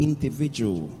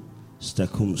individual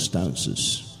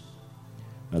circumstances.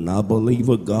 And I believe,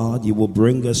 oh God, you will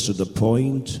bring us to the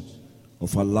point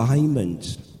of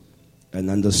alignment and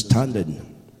understanding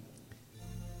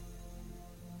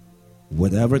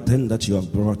with everything that you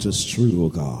have brought us through, oh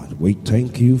God. We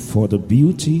thank you for the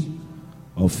beauty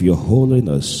of your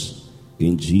holiness.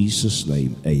 In Jesus'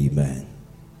 name, amen.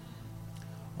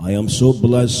 I am so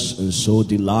blessed and so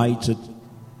delighted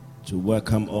to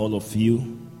welcome all of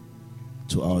you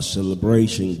to our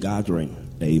celebration gathering.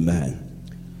 Amen.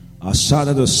 I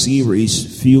started a series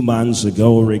a few months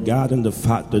ago regarding the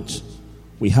fact that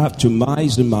we have to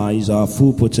maximize our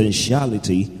full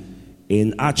potentiality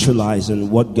in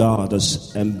actualizing what God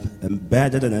has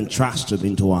embedded and entrusted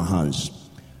into our hands.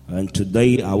 And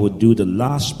today I will do the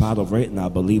last part of it, and I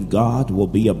believe God will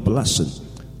be a blessing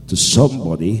to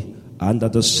somebody under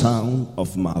the sound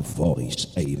of my voice.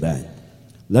 Amen.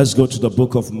 Let's go to the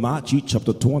book of Matthew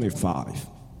chapter 25.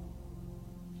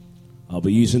 I'll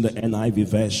be using the NIV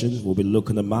version. We'll be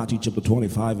looking at Matthew chapter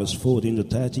 25 verse 14 to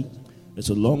 30. It's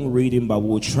a long reading, but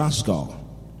we'll trust God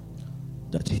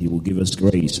that he will give us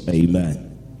grace.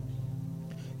 Amen.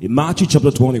 In Matthew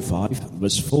chapter 25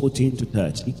 verse 14 to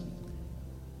 30,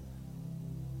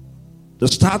 the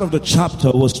start of the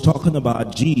chapter was talking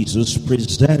about Jesus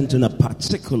presenting a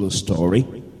particular story.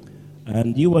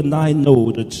 And you and I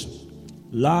know that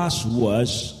last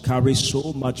words carry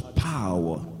so much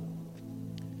power.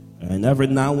 And every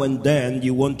now and then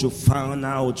you want to find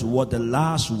out what the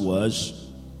last words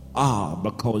are,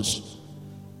 because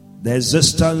the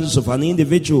existence of an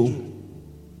individual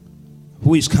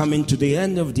who is coming to the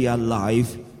end of their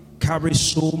life carries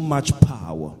so much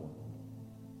power.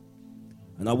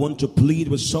 And I want to plead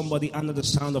with somebody under the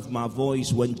sound of my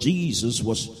voice. When Jesus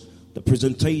was the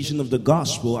presentation of the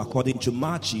gospel according to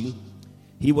Matthew,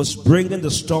 he was bringing the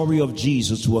story of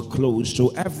Jesus to a close. So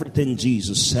everything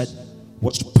Jesus said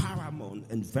was paramount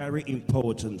and very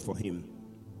important for him.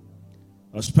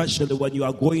 Especially when you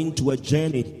are going to a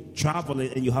journey,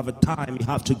 traveling, and you have a time, you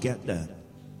have to get there.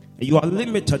 And you are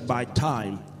limited by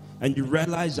time, and you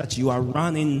realize that you are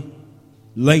running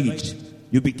late.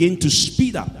 You begin to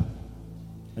speed up.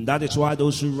 And that is why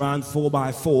those who run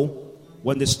 4x4,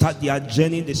 when they start their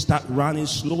journey, they start running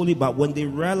slowly. But when they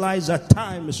realize that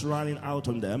time is running out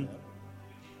on them,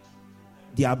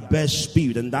 their best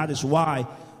speed. And that is why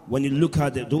when you look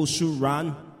at those who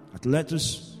run,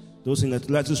 athletics, those in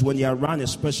athletics, when you are running,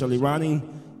 especially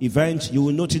running events, you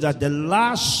will notice that the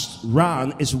last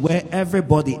run is where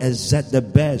everybody is at the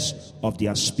best of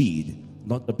their speed,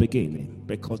 not the beginning,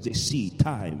 because they see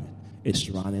time is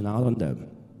running out on them.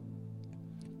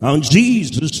 Now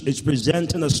Jesus is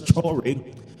presenting a story,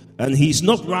 and he's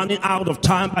not running out of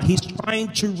time, but he's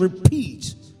trying to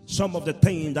repeat some of the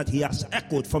things that he has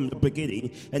echoed from the beginning,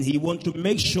 and he wants to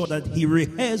make sure that he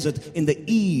rehearses it in the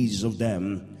ease of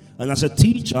them. And as a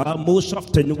teacher, most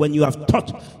often when you have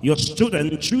taught your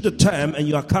student through the term and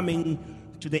you are coming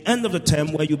to the end of the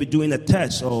term where you'll be doing a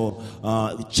test or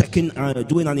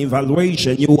doing an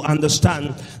evaluation, you will understand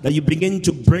that you begin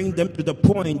to bring them to the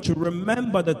point to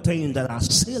remember the things that are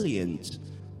salient,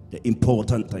 the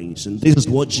important things. And this is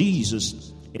what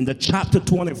Jesus in the chapter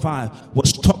 25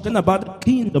 was talking about, the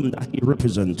kingdom that he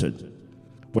represented.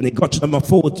 When he got to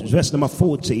verse number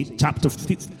 40, chapter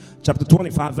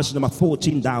 25, verse number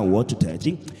 14 downward to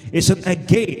 30, it said,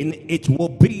 again, it will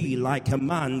be like a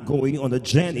man going on a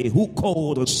journey who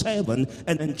called a servant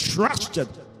and entrusted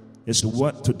his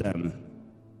work to them.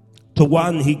 To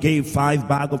one he gave 5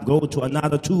 bags of gold, to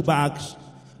another 2 bags,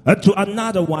 and to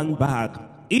another 1 bag,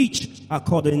 each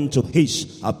according to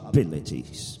his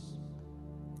abilities.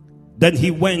 Then he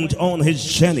went on his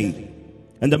journey.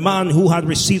 And the man who had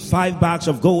received 5 bags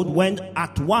of gold went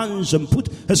at once and put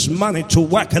his money to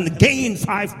work and gained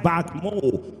 5 bags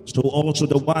more. So also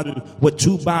the one with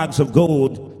 2 bags of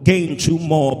gold gained 2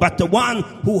 more. But the one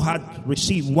who had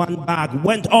received 1 bag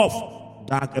went off,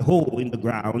 dug a hole in the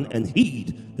ground, and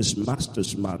hid his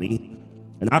master's money.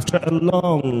 And after a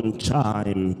long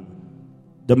time,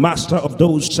 the master of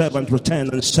those servants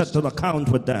returned and settled account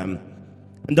with them.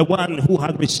 And the one who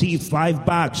had received 5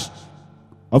 bags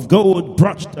of gold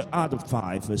brought the other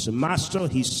 5. As a master,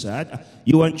 he said,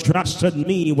 you entrusted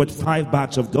me with 5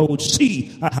 bags of gold.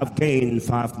 See, I have gained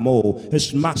 5 more.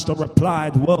 His master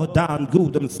replied, well done,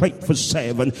 good and faithful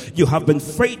servant. You have been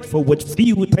faithful with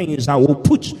few things. I will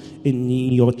put in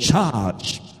your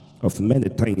charge of many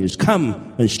things.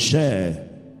 Come and share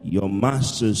your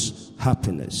master's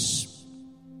happiness.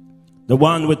 The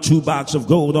one with 2 bags of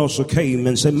gold also came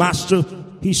and said, Master,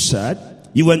 he said,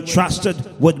 you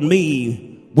entrusted with me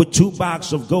with 2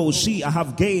 bags of gold. See, I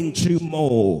have gained 2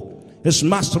 more. His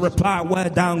master replied, well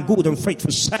done, good and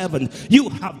faithful servant. You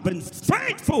have been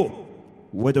faithful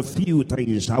with a few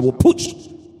things. I will put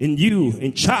you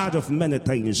in charge of many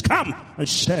things. Come and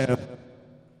share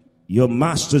your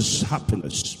master's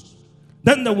happiness.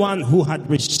 Then the one who had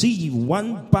received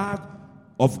 1 bag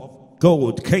of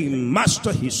gold came.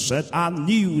 Master, he said, I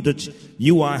knew that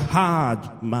you are a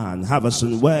hard man,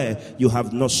 harvesting where you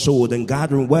have not sowed and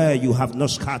gathering where you have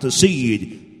not scattered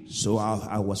seed. So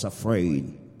I was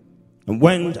afraid and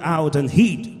went out and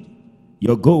hid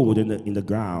your gold in the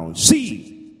ground.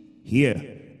 See, here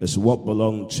is what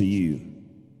belonged to you.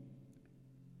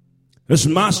 His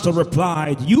master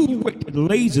replied, you wicked,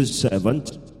 lazy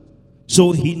servant.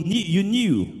 So you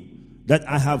knew that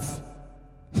I have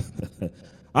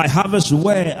I harvest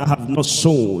where I have not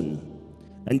sown,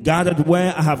 and gathered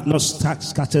where I have not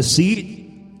scattered seed.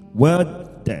 Well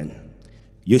then,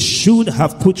 you should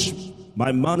have put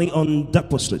my money on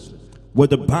deposit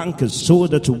with the bankers, so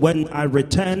that when I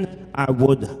return, I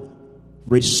would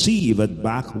receive it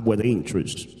back with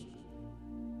interest.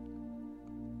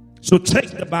 So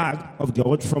take the bag of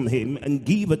gold from him and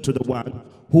give it to the one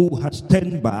who has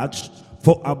 10 bags,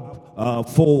 for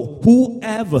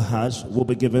whoever has will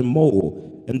be given more,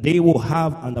 and they will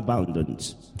have an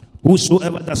abundance.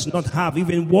 Whosoever does not have,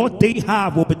 even what they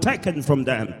have will be taken from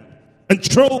them. And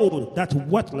throw that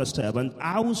worthless servant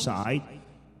outside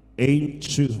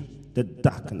into the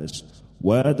darkness,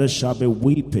 where there shall be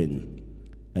weeping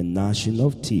and gnashing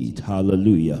of teeth.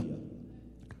 Hallelujah.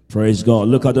 Praise God.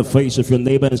 Look at the face of your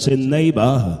neighbor and say,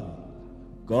 neighbor,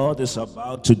 God is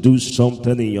about to do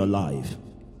something in your life.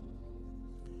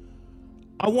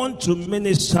 I want to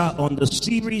minister on the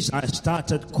series I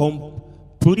started,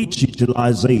 Complete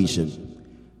Utilization.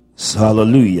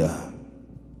 Hallelujah.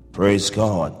 Praise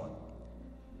God.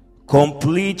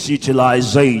 Complete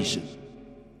utilization.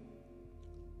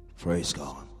 Praise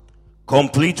God.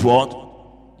 Complete what?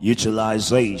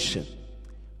 Utilization.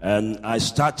 And I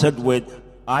started with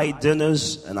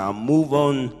idleness, and I'll move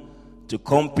on to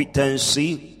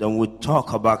competency. Then we'll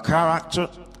talk about character.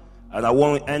 And I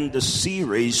want to end the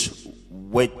series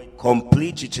with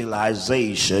complete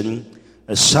utilization,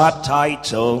 a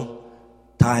subtitle,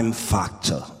 time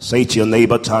factor. Say to your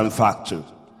neighbor, time factor.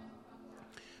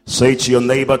 Say to your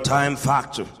neighbor, time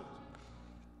factor.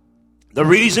 The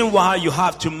reason why you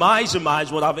have to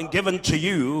maximize what I've been given to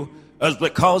you is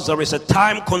because there is a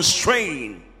time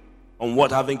constraint on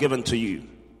what I've been given to you.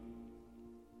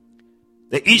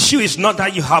 The issue is not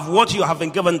that you have what you have been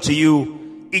given to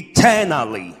you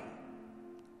eternally.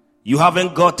 You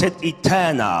haven't got it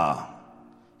eternal.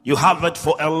 You have it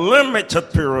for a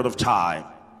limited period of time.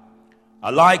 I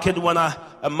like it when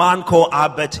a man called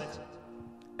Albert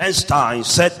Einstein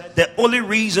said the only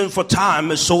reason for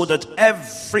time is so that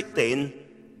everything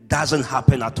doesn't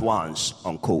happen at once,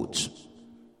 unquote.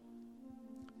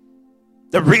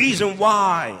 The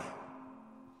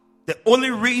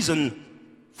only reason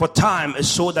for time is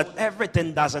so that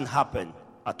everything doesn't happen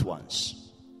at once.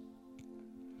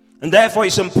 And therefore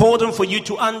it's important for you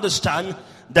to understand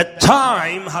that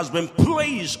time has been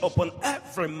placed upon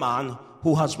every man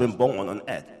who has been born on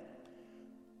earth.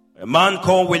 A man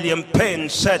called William Penn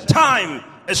said, time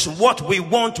is what we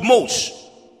want most,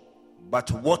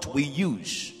 but what we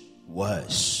use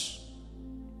worse.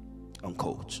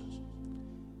 Unquote.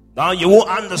 Now you will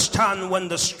understand when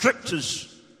the scriptures,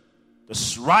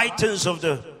 the writings of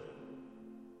a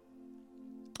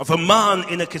man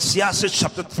in Ecclesiastes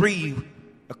chapter 3,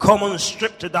 a common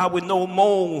scripture that we know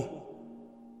more.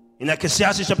 In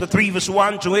Ecclesiastes chapter 3 verse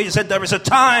 1 to 8, it said there is a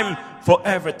time for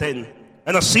everything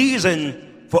and a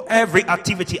season for every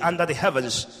activity under the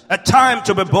heavens. A time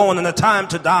to be born and a time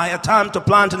to die, a time to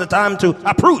plant and a time to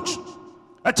uproot,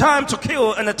 a time to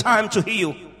kill and a time to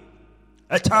heal,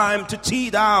 a time to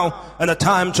tear down and a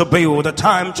time to build, a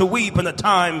time to weep and a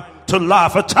time to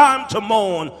laugh, a time to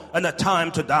mourn and a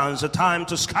time to dance, a time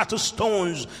to scatter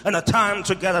stones and a time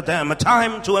to gather them, a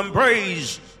time to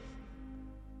embrace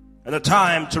and a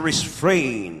time to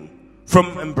refrain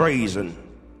from embracing.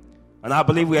 And I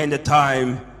believe we are in the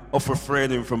time of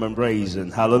refraining from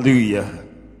embracing. Hallelujah.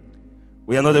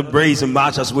 We are not embracing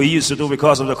much as we used to do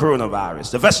because of the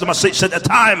coronavirus. The verse number 6 said, a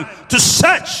time to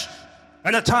search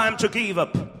and a time to give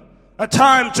up, a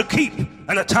time to keep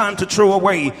and a time to throw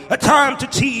away, a time to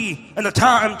tear and a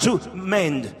time to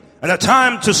mend, and a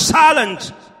time to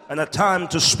silence and a time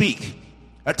to speak,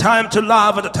 a time to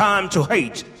love and a time to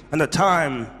hate, and a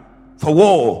time for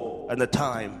war and a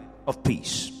time of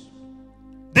peace.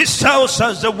 This tells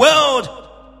us the world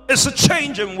is a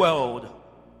changing world.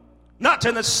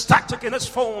 Nothing is static in its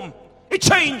form. It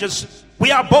changes.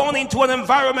 We are born into an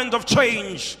environment of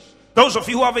change. Those of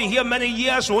you who have been here many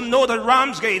years will know that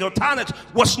Ramsgate or Thanet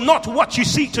was not what you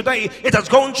see today. It has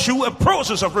gone through a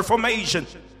process of reformation.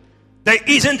 There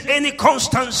isn't any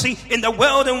constancy in the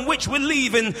world in which we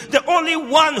live in. The only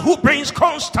one who brings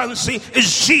constancy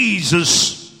is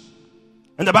Jesus.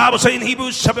 And the Bible says in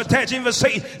Hebrews chapter 13 verse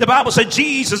 8, the Bible says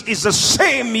Jesus is the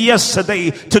same yesterday,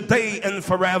 today, and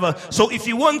forever. So if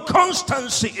you want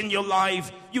constancy in your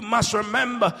life, you must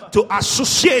remember to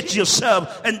associate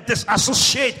yourself and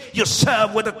disassociate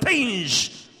yourself with the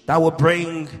things that will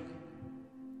bring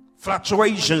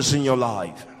fluctuations in your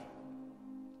life.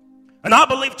 And I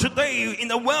believe today, in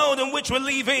the world in which we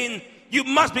live in, you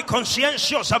must be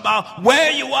conscientious about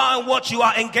where you are and what you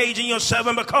are engaging yourself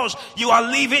in, because you are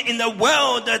living in a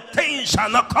world that things are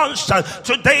not constant.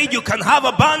 Today you can have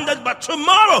abundance, but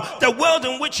tomorrow the world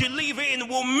in which you live in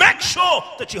will make sure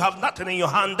that you have nothing in your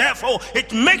hand. Therefore,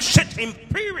 it makes it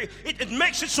imperial. It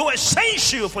makes it so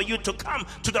essential for you to come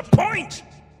to the point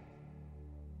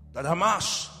that I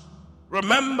must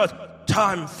remember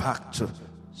time factor.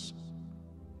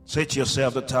 Say to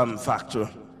yourself, the time factor.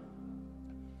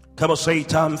 Come on, say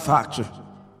time factor.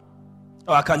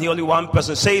 Oh, I can hear only one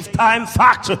person say time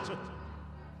factor.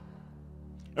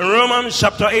 In Romans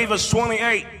chapter 8 verse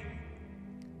 28,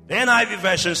 the NIV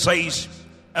version says,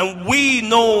 and we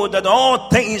know that all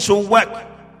things will work.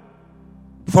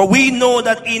 For we know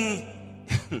that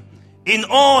in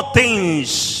all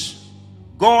things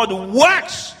God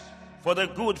works for the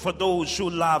good for those who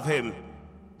love him,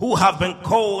 who have been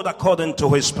called according to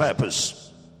his purpose.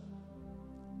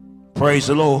 Praise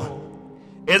the Lord.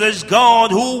 It is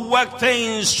God who works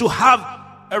things to have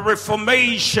a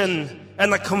reformation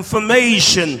and a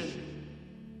confirmation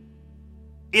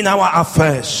in our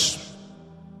affairs.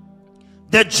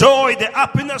 The joy, the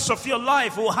happiness of your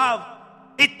life will have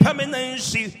its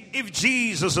permanency if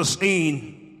Jesus is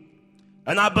in.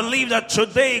 And I believe that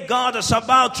today God is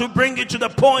about to bring you to the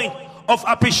point of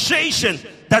appreciation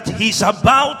that he's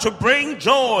about to bring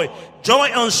joy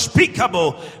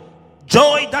unspeakable,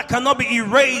 joy that cannot be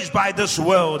erased by this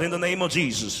world, in the name of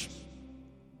Jesus.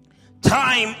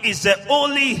 Time is the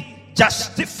only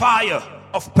justifier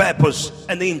of purpose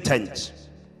and intent.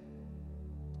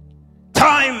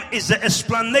 Time is the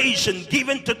explanation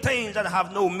given to things that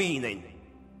have no meaning.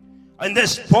 In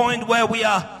this point where we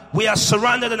are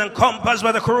surrounded and encompassed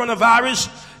by the coronavirus,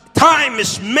 time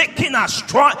is making us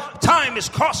try. Time is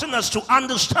causing us to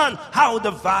understand how the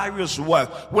virus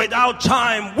works. Without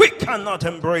time, we cannot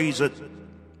embrace it.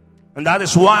 And that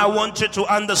is why I want you to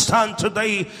understand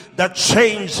today that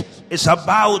change is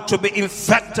about to be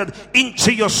infected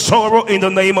into your sorrow in the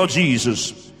name of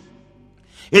Jesus.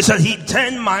 It said he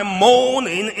turned my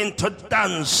mourning into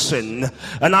dancing.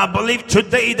 And I believe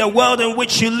today the world in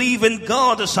which you live in,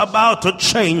 God is about to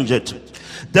change it.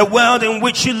 The world in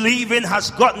which you live in has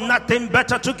got nothing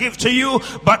better to give to you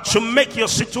but to make your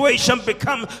situation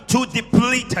become too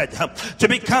depleted, to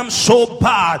become so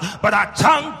bad. But I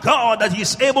thank God that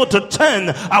he's able to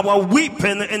turn our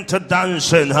weeping into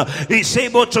dancing. He's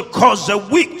able to cause the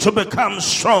weak to become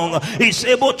strong. He's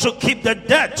able to keep the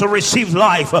dead to receive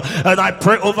life. And I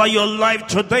pray over your life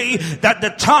today that the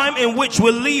time in which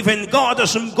we live in, God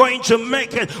is going to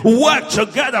make it work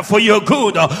together for your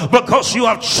good, because you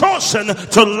have chosen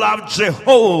to love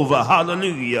Jehovah.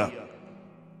 Hallelujah.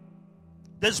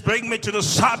 This brings me to the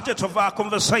subject of our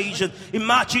conversation in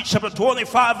Matthew chapter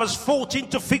 25 verse 14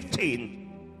 to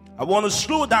 15. I want to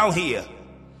slow down here.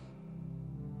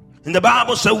 And the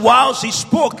Bible said, whilst he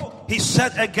spoke, he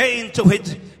said again to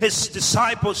his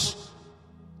disciples,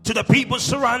 to the people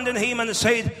surrounding him, and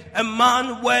said, a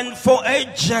man went for a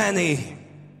journey.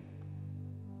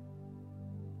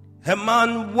 A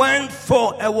man went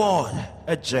for a what?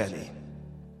 A journey.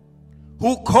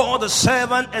 Who called the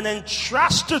servant and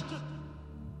entrusted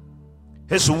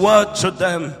his word to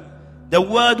them. The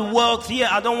word wealth here,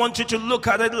 I don't want you to look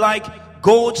at it like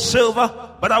gold, silver,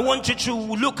 but I want you to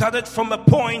look at it from a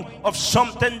point of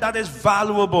something that is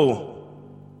valuable.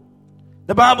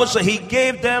 The Bible says he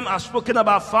gave them, I've spoken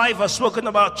about 5, I've spoken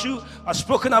about 2, I've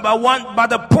spoken about 1,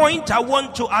 but the point I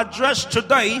want to address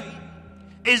today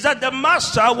is that the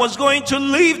master was going to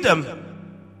leave them.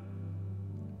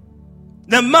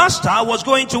 The master was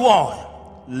going to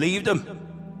what? Leave them.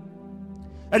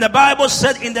 And the Bible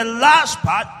said in the last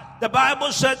part, the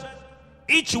Bible said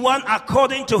each one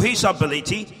according to his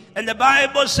ability. And the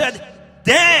Bible said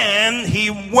then he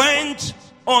went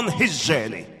on his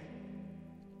journey.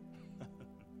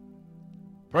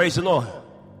 Praise the Lord.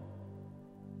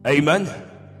 Amen.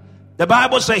 The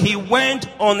Bible said he went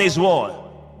on his what?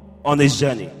 On his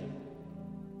journey.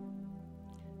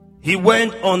 He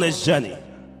went on his journey.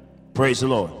 Praise the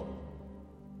Lord.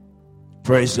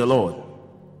 Praise the Lord.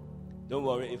 Don't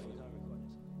worry if we can't record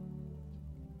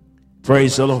this.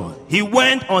 Praise the Lord. He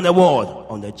went on a ward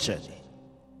on the journey.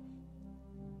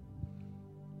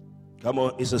 Come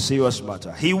on, it's a serious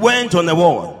matter. He went on a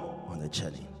ward on the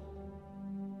journey.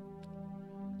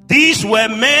 These were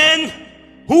men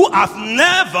who have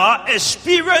never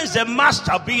experienced the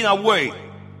master being away.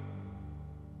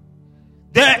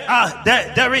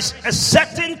 There is a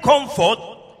certain comfort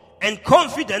and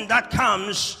confidence that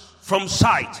comes from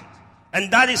sight,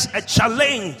 and that is a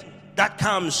challenge that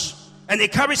comes, and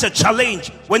it carries a challenge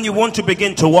when you want to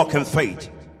begin to walk in faith.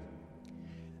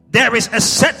 There is a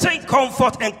certain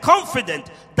comfort and confidence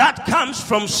that comes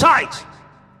from sight,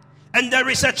 and there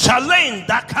is a challenge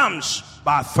that comes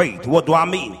by faith. What do I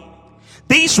mean?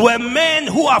 These were men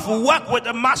who have worked with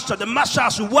the master. The master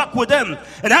has worked with them.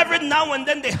 And every now and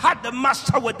then they had the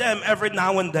master with them. Every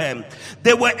now and then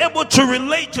they were able to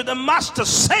relate to the master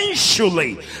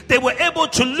sensually. They were able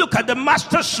to look at the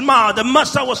master's smile. The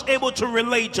master was able to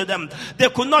relate to them. They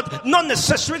could not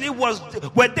necessarily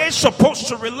were they supposed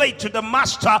to relate to the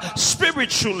master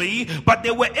spiritually, but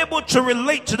they were able to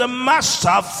relate to the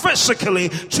master physically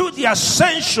through their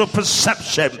sensual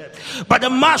perception. But the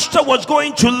master was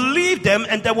going to leave them,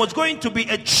 and there was going to be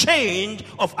a change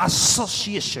of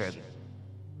association.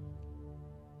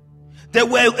 They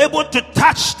were able to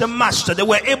touch the master. They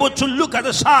were able to look at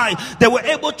the side. They were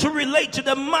able to relate to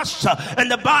the master. And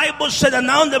the Bible said that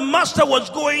now the master was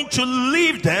going to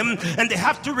leave them, and they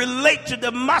have to relate to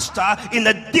the master in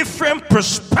a different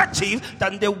perspective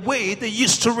than the way they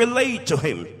used to relate to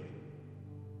him.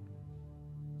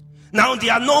 Now they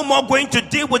are no more going to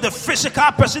deal with the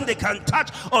physical person they can touch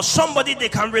or somebody they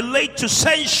can relate to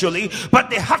sensually, but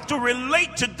they have to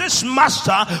relate to this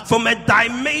master from a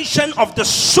dimension of the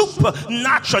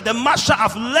supernatural. The master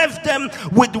have left them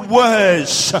with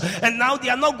words, and now they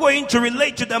are not going to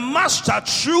relate to the master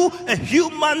through a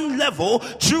human level,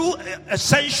 through a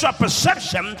sensual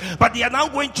perception, but they are now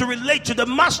going to relate to the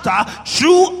master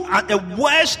through the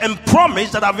words and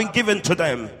promise that have been given to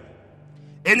them.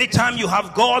 Anytime you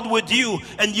have God with you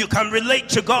and you can relate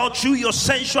to God through your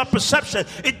sensual perception,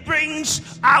 it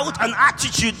brings out an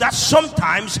attitude that's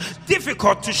sometimes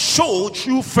difficult to show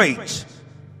through faith.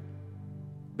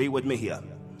 Be with me here.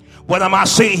 What am I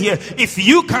saying here? If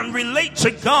you can relate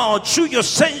to God through your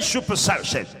sensual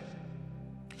perception,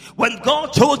 when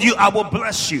God told you, I will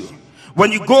bless you,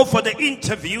 when you go for the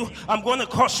interview, I'm going to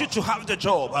cause you to have the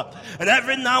job. And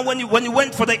every now when you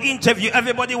went for the interview,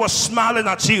 everybody was smiling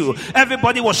at you.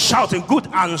 Everybody was shouting, good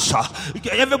answer.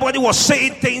 Everybody was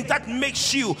saying things that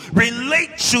makes you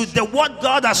relate to the what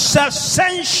God has said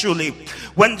sensually.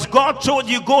 When God told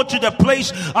you, go to the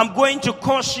place, I'm going to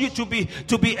cause you to be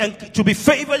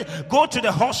favored. Go to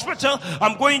the hospital,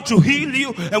 I'm going to heal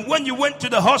you. And when you went to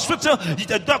the hospital,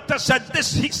 the doctor said this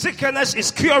sickness is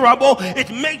curable. It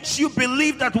makes you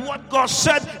believe that what God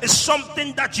said is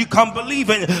something that you can believe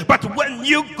in. But when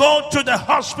you go to the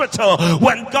hospital,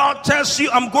 when God tells you,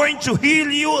 I'm going to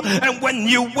heal you, and when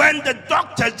the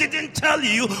doctors didn't tell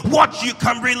you what you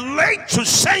can relate to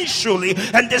sensually,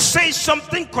 and they say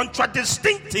something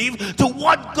contradistinctive to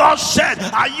what God said,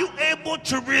 are you able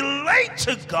to relate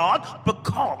to God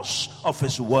because of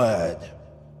his word?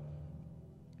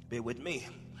 Be with me.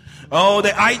 Oh,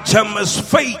 the item is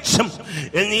faith.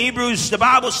 In Hebrews, the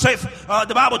Bible says,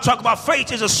 the Bible talk about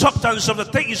faith is the substance of the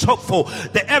things hoped for,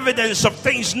 the evidence of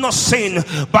things not seen.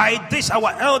 By this,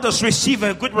 our elders receive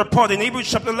a good report in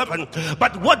Hebrews chapter 11.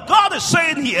 But what God is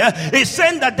saying here is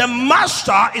saying that the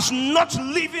master is not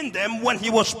leaving them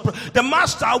the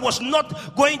master was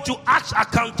not going to ask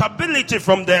accountability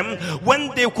from them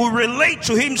when they could relate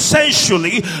to him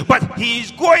sensually, but he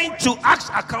is going to ask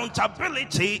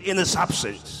accountability in his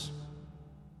absence.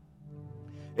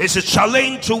 It's a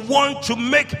challenge to want to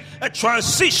make a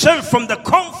transition from the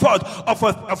comfort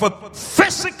of a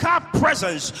physical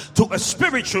presence to a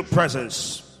spiritual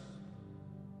presence.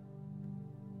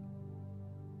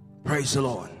 Praise the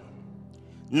Lord.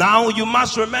 Now you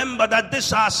must remember that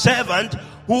these are servants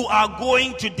who are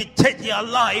going to dictate their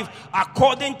life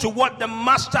according to what the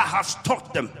master has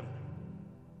taught them.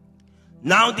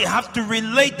 Now they have to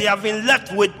relate. They have been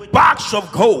left with bags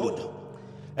of gold.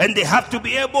 And they have to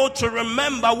be able to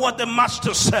remember what the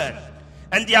master said.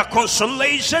 And their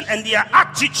consolation and their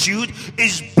attitude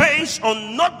is based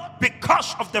on not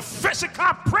because of the physical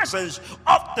presence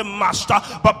of the master,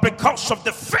 but because of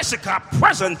the physical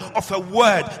presence of a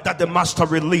word that the master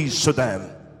released to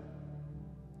them.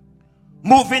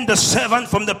 moving the servant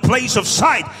from the place of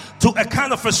sight to a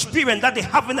kind of experience that they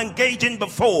haven't engaged in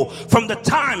before from the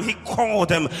time he called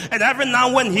them. And every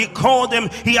now when he called them,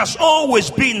 he has always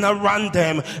been around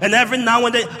them. And every now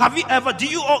and then, do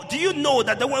you know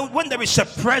that when there is a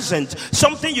present,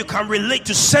 something you can relate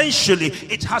to sensually,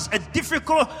 it has a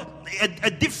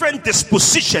different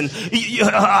disposition.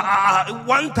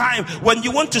 One time when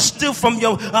you want to steal from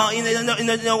your in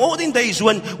the olden days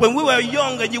when we were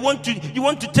young, and you want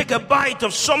to take a bite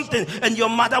of something, and your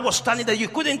mother was standing there, you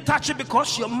couldn't touch it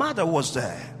because your mother was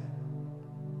there.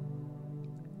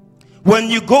 When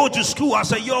you go to school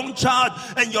as a young child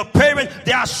and your parent,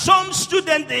 there are some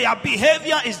students, their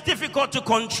behavior is difficult to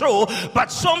control,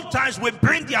 but sometimes we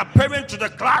bring their parent to the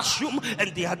classroom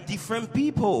and they are different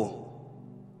people.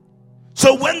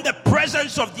 So when the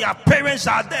presence of their parents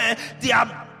are there,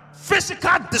 their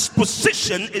physical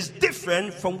disposition is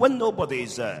different from when nobody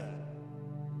is there.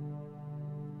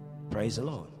 Praise the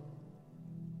Lord.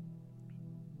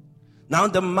 Now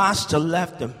the master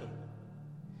left them.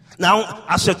 Now,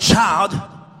 as a child,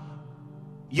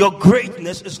 your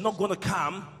greatness is not going to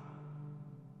come.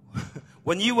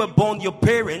 When you were born, your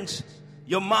parents,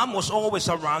 your mom was always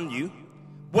around you.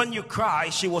 When you cry,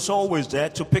 she was always there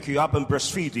to pick you up and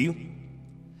breastfeed you.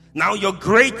 Now, your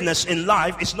greatness in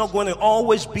life is not going to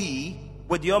always be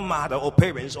with your mother or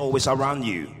parents always around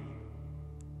you.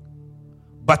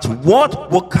 But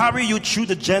what will carry you through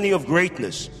the journey of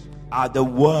greatness are the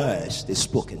words they've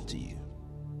spoken to you.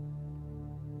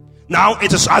 Now,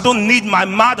 I don't need my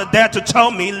mother there to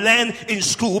tell me learn in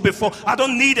school before. I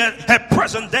don't need her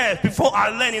presence there before I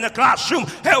learn in a classroom.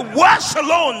 Her words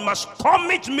alone must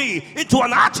commit me into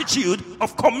an attitude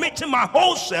of committing my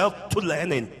whole self to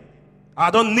learning.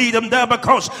 I don't need them there,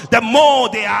 because the more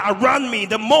they are around me,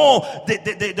 the more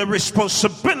the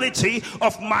responsibility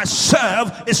of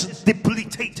myself is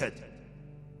depleted.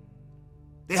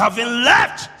 They have been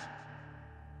left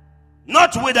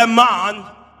not with a man,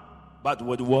 but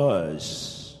with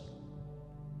words.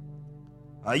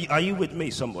 Are you with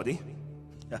me, somebody?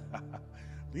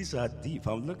 These are deep.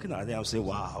 I'm looking at them, I'm saying,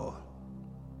 wow.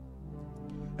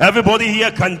 Everybody here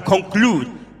can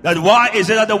conclude that why is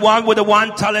it that the one with the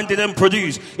one talent didn't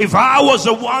produce? If I was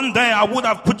the one there, I would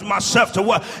have put myself to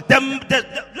work.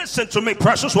 Listen to me,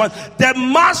 precious one. The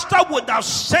master would have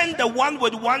sent the one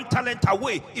with one talent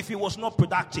away if he was not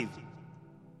productive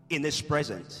in his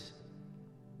presence.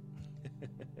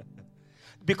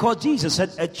 Because Jesus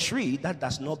said a tree that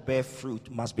does not bear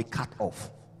fruit must be cut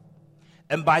off.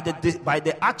 And by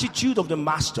the attitude of the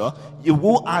master, you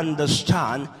will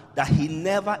understand that he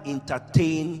never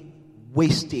entertained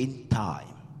wasting time.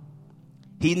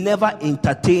 He never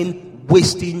entertained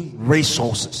wasting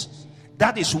resources.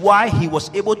 That is why he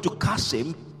was able to cast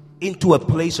him into a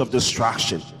place of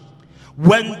distraction.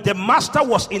 When the master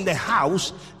was in the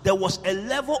house, there was a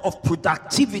level of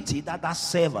productivity that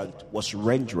servant was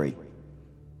rendering.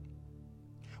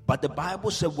 But the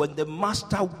Bible said when the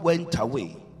master went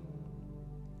away,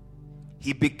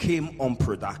 he became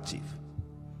unproductive.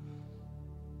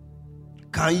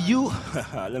 Can you,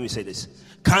 let me say this.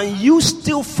 Can you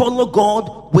still follow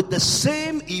God with the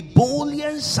same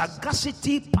ebullient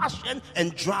sagacity, passion,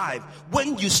 and drive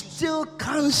when you still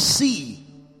can't see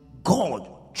God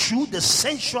through the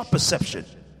sensual perception?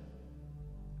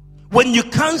 When you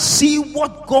can't see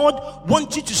what God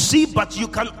wants you to see, but you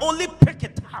can only pick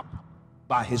it up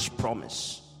by His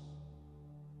promise?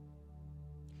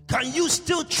 Can you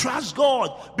still trust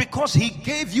God because He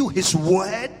gave you His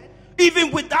word,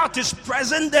 even without His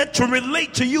presence there to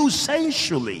relate to you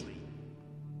sensually?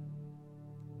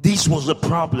 This was the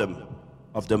problem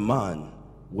of the man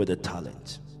with the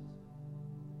talent.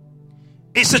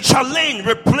 It's a challenge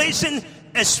replacing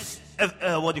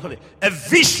a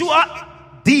visual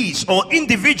deeds or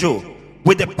individual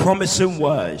with the promising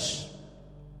words.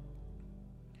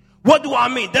 What do I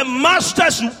mean? The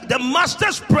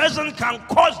master's presence can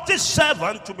cause this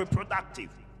servant to be productive.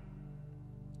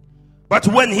 But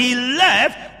when he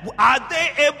left, are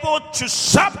they able to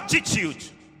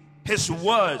substitute his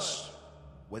words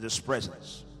with his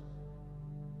presence?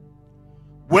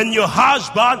 When your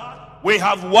husband, we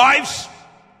have wives,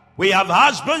 we have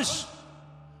husbands.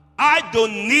 I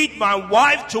don't need my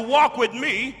wife to walk with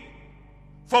me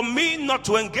for me not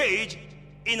to engage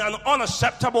in an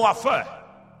unacceptable affair.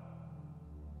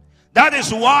 That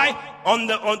is why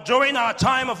during our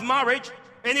time of marriage,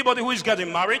 anybody who is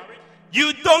getting married,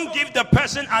 you don't give the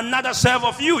person another serve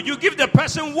of you. You give the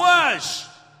person words.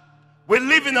 We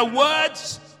live in a world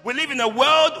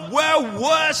where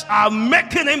words are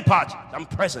making impact and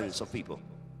presence of people.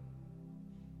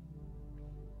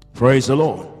 Praise the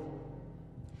Lord.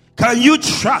 Can you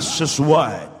trust His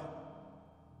word?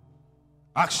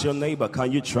 Ask your neighbor,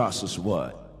 can you trust his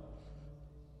word?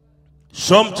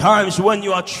 Sometimes when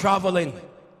you are traveling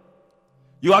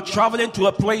to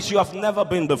a place you have never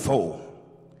been before.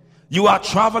 You are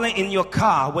traveling in your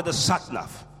car with a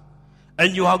sat-nav,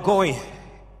 and you are going.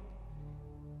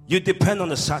 You depend on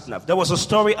the sat-nav. There was a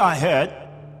story I heard.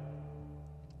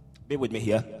 Be with me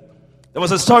here. There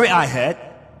was a story I heard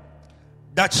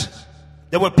that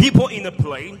there were people in the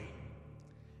plane,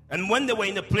 and when they were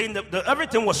in the plane,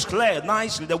 everything was clear,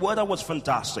 nicely. The weather was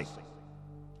fantastic.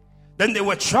 Then they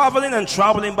were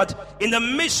traveling, but in the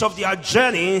midst of their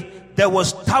journey, there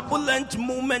was turbulent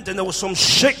movement and there was some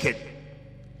shaking.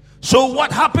 So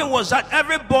what happened was that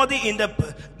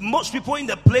most people in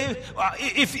the plane,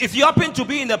 if you happen to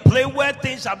be in a plane where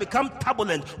things have become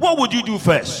turbulent, what would you do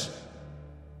first?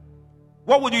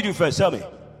 What would you do first? Tell me.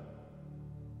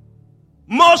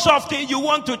 Most often you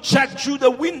want to check through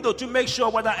the window to make sure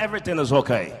whether everything is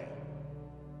okay.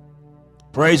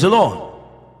 Praise the Lord.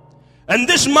 And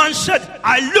this man said,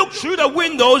 I looked through the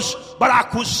windows, but I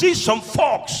could see some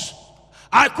fogs.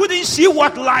 I couldn't see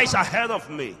what lies ahead of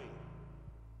me.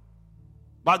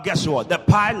 But guess what? The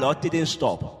pilot didn't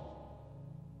stop.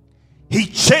 He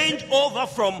changed over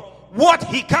from what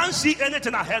he can't see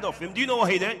anything ahead of him. Do you know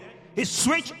what he did? He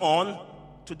switched on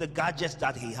to the gadgets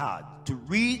that he had, to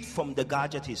read from the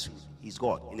gadget he's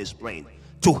got in his brain,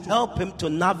 to help him to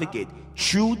navigate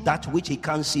through that which he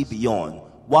can't see beyond.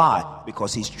 Why?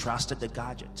 Because he's trusted the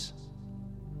gadgets.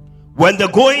 When the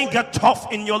going gets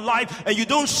tough in your life and you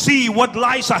don't see what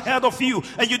lies ahead of you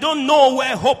and you don't know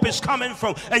where hope is coming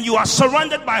from and you are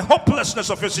surrounded by hopelessness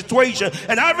of your situation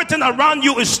and everything around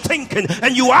you is stinking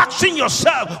and you asking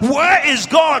yourself, where is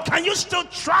God? Can you still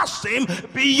trust him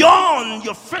beyond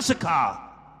your physical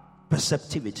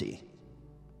perceptivity?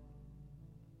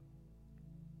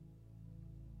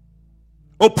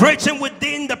 Operating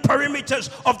within the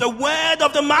perimeters of the word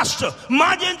of the master,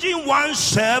 managing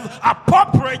oneself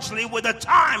appropriately with the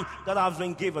time that has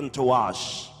been given to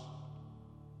us.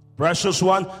 Precious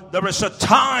one, there is a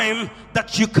time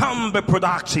that you can be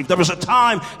productive. There is a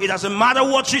time, it doesn't matter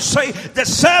what you say, the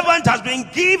servant has been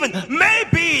given.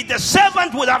 Maybe the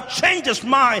servant would have changed his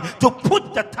mind to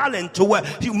put the talent to work.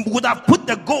 He would have put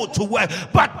the gold to work.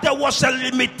 But there was a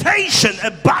limitation, a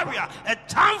barrier, a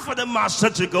time for the master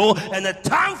to go and a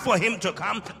time for him to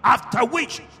come, after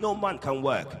which no man can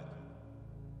work.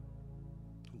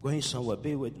 I'm going somewhere,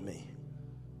 be with me.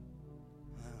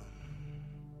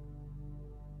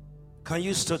 Can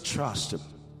you still trust him?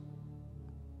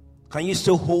 Can you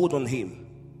still hold on him?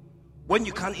 When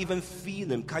you can't even feel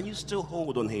him, can you still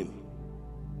hold on him?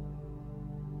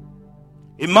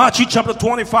 In Matthew chapter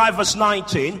 25 verse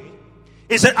 19,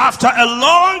 it said, after a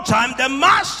long time, the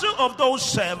master of those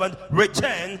servants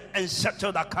returned and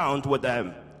settled account with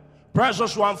them.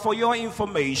 Precious one, for your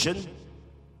information,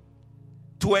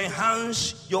 to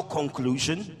enhance your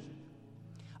conclusion,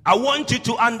 I want you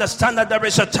to understand that there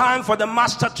is a time for the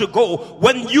master to go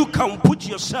when you can put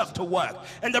yourself to work.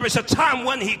 And there is a time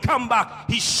when he come back,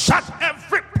 he shut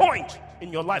every point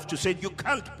in your life to say you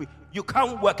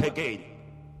can't work again.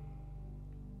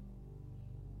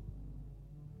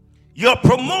 Your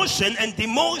promotion and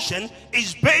demotion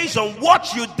is based on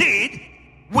what you did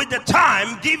with the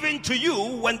time given to you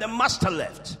when the master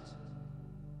left.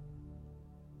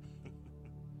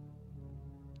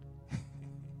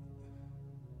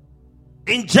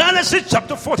 In Genesis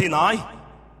chapter 49,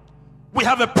 we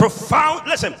have a profound,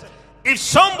 listen, if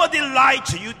somebody lied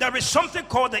to you, there is something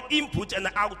called the input and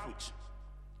the output.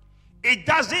 It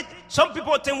does it. Some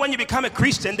people think when you become a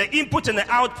Christian, the input and the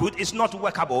output is not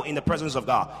workable in the presence of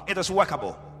God. It is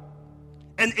workable.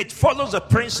 And it follows the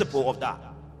principle of that.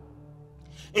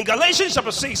 In Galatians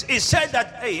chapter 6, it said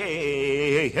that,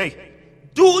 hey,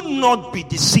 do not be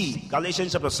deceived.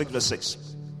 Galatians chapter 6 verse 6.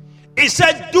 It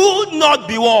said, do not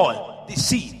be what?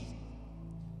 Deceived.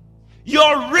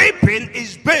 Your reaping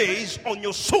is based on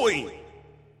your sowing.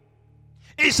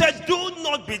 He said, do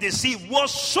not be deceived.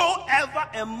 Whatsoever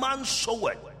a man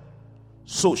soweth,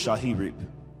 so shall he reap.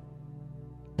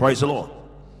 Praise the Lord.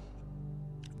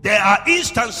 There are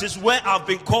instances where I've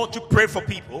been called to pray for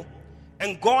people,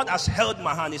 and God has held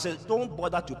my hand. He says, don't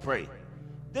bother to pray.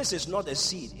 This is not a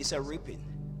seed, it's a reaping.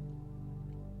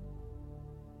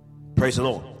 Praise the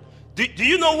Lord. Do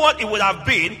you know what it would have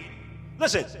been?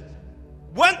 Listen,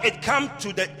 when it comes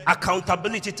to the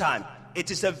accountability time, it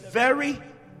is a very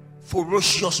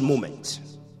ferocious moment.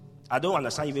 I don't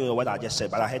understand even what I just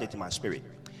said, but I heard it in my spirit.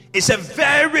 It's a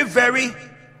very, very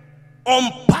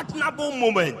unpardonable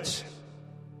moment.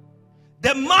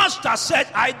 The master said,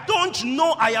 I don't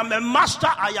know, I am a master,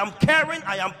 I am caring,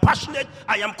 I am passionate,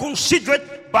 I am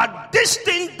considerate, but this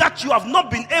thing that you have not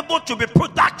been able to be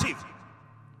productive,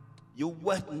 you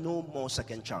worth no more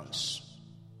second chance.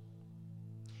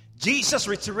 Jesus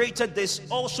reiterated this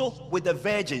also with the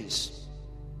virgins.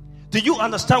 Do you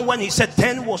understand when he said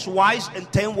 10 was wise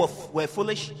and 10 were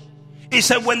foolish? He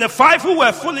said when the 5 who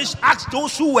were foolish asked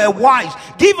those who were wise,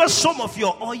 give us some of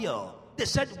your oil. They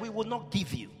said, we will not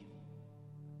give you.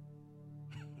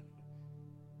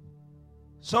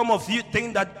 Some of you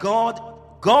think that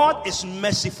God is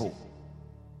merciful,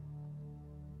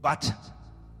 but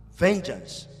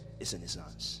vengeance is in his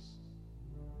hands.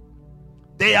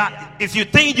 If you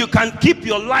think you can keep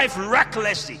your life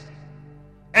recklessly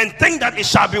and think that it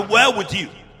shall be well with you,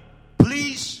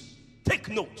 please take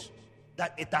note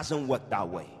that it doesn't work that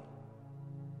way.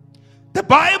 The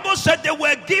Bible said they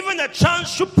were given a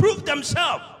chance to prove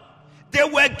themselves. They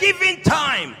were given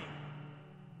time.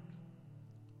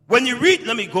 When you read,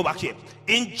 let me go back here.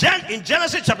 In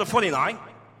Genesis chapter 49,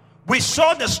 we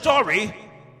saw the story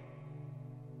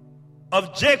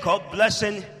of Jacob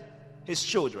blessing his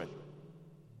children.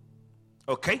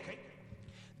 Okay?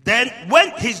 Then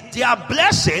when their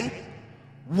blessing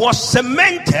was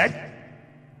cemented,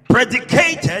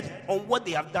 predicated on what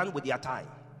they have done with their time.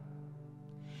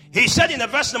 He said in the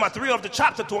verse number 3 of the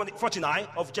chapter 49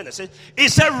 of Genesis, he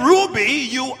said, Ruby,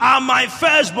 you are my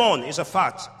firstborn. It's a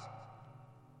fact.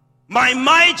 My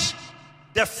might,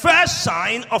 the first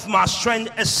sign of my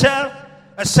strength,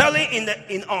 excelling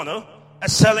in honor,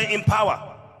 excelling in power.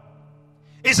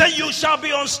 He said, you shall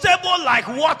be unstable like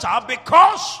water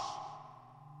because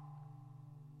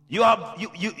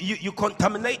you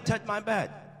contaminated my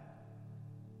bed.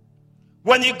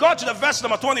 When he got to the verse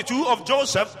number 22 of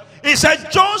Joseph, he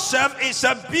said, Joseph is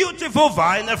a beautiful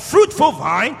vine, a fruitful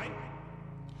vine,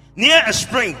 near a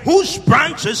spring, whose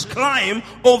branches climb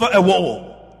over a wall.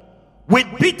 With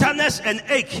bitterness and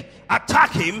ache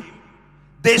attack him,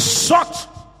 they sought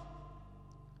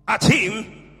at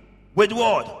him with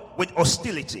what? With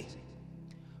hostility.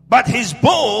 But his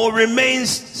bow remains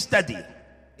steady.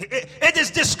 It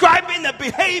is describing the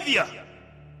behavior.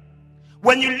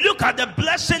 When you look at the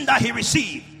blessing that he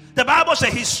received, the Bible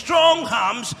says his strong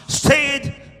arms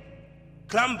stayed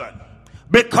clambered.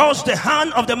 Because the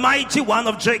hand of the mighty one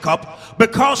of Jacob,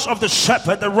 because of the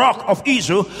shepherd, the rock of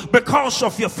Israel, because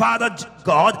of your father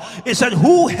God, it said,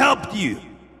 who helped you?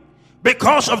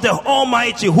 Because of the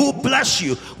Almighty who blessed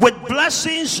you with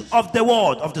blessings of the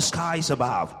world, of the skies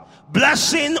above,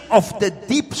 blessing of the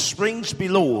deep springs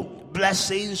below,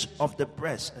 blessings of the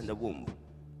breast and the womb.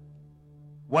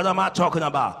 What am I talking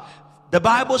about? The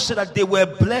Bible said that they were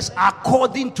blessed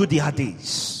according to their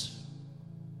days.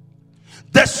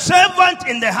 The servant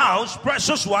in the house,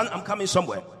 precious one, I'm coming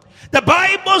somewhere. The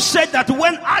Bible said that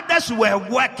when others were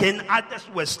working, others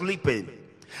were sleeping.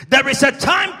 There is a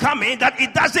time coming that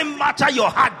it doesn't matter your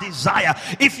heart desire.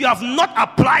 If you have not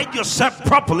applied yourself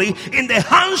properly in the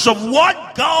hands of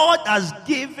what God has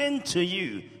given to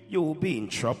you, you will be in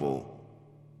trouble.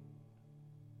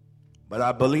 But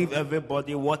I believe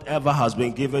everybody, whatever has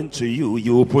been given to you,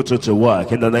 you will put it to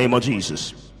work in the name of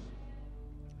Jesus.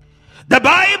 The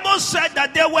Bible said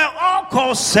that they were all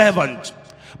called servants,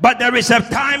 but there is a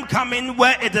time coming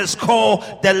where it is called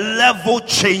the level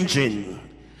changing.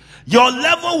 Your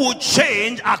level will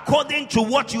change according to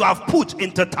what you have put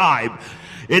into time.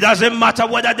 It doesn't matter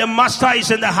whether the master is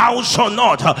in the house or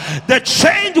not. The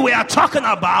change we are talking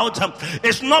about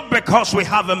is not because we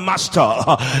have a master.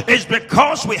 It's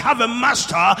because we have a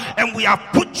master and we have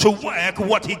put to work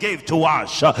what he gave to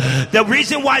us. The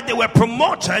reason why they were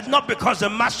promoted, not because the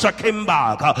master came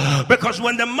back. Because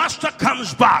when the master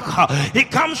comes back, he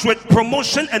comes with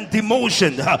promotion and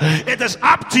demotion. It is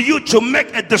up to you to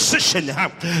make a decision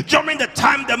during the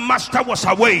time the master was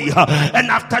away. And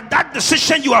after that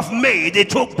decision you have made,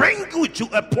 it will bring you to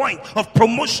a point of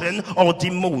promotion or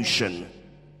demotion.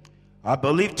 I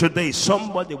believe today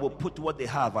somebody will put what they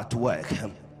have at work.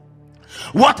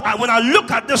 When I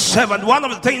look at this servant, one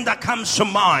of the things that comes to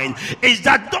mind is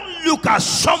that don't look at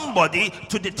somebody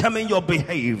to determine your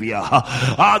behavior.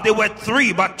 There were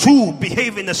 3, but 2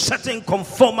 behave in a certain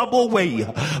conformable way,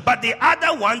 but the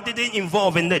other one didn't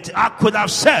involve in it. I could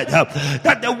have said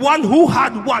that the one who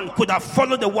had 1 could have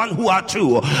followed the one who had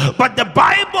 2, but the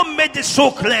Bible made it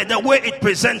so clear the way it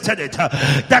presented it,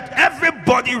 that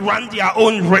everybody ran their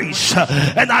own race.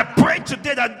 And I pray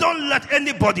today that don't let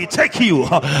anybody take you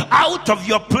out of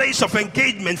your place of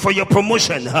engagement for your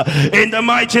promotion in the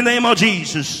mighty name of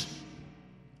Jesus.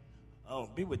 Oh,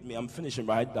 be with me. I'm finishing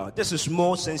right now. This is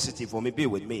more sensitive for me. Be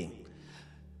with me.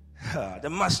 The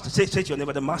master, say to your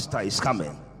neighbor, the master is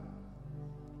coming.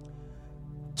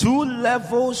 Two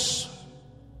levels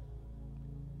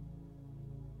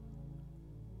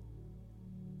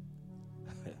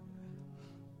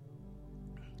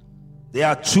there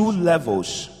are two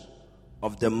levels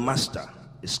of the master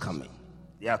is coming.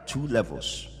 There are two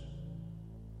levels.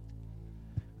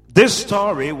 This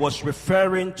story was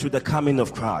referring to the coming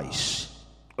of Christ.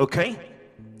 Okay?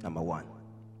 Number one.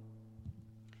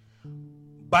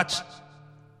 But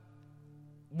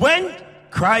when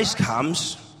Christ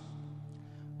comes,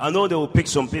 I know they will pick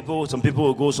some people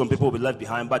will go, some people will be left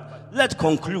behind, but let's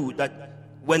conclude that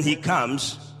when he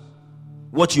comes,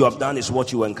 what you have done is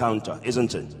what you encounter,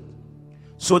 isn't it?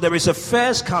 So there is a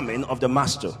first coming of the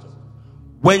master.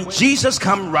 When Jesus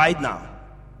comes right now,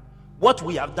 what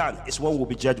we have done is what we'll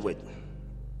be judged with.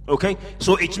 Okay?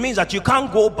 So it means that you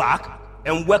can't go back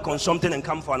and work on something and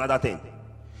come for another thing.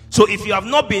 So if you have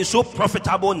not been so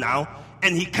profitable now,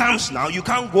 and he comes now, you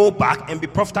can't go back and be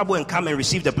profitable and come and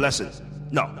receive the blessing.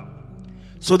 No.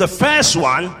 So the first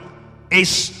one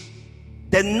is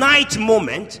the night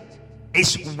moment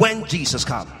is when Jesus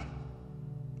comes.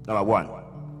 Number one.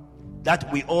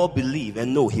 That we all believe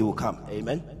and know he will come.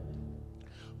 Amen.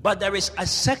 But there is a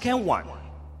second one.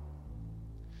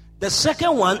 The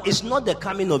second one is not the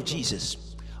coming of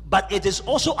Jesus, but it is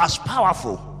also as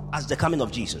powerful as the coming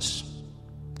of Jesus.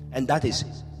 And that is,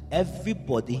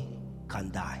 everybody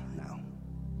can die now.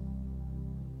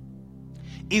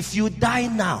 If you die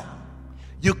now,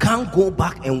 you can't go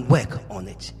back and work on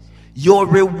it. Your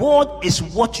reward is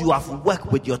what you have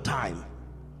worked with your time,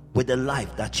 with the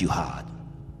life that you had.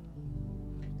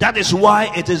 That is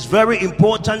why it is very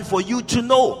important for you to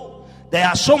know there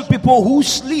are some people who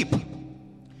sleep.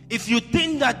 If you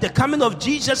think that the coming of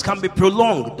Jesus can be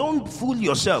prolonged, don't fool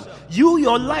yourself.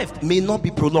 Your life may not be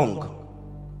prolonged.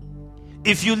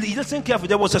 If you listen carefully,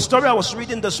 there was a story I was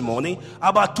reading this morning.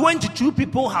 About 22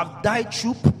 people have died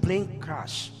through plane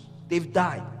crash. They've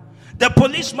died. The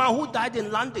policeman who died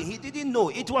in London, he didn't know.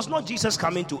 It was not Jesus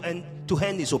coming to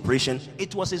end his operation.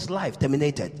 It was his life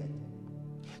terminated.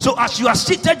 So as you are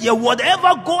seated here,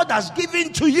 whatever God has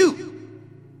given to you,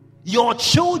 your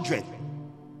children,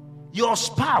 your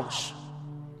spouse,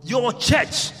 your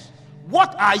church,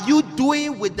 what are you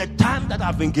doing with the time that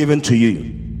have been given to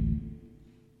you?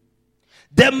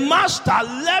 The master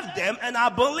left them, and I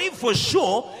believe for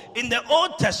sure in the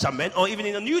Old Testament or even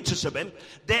in the New Testament,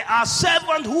 there are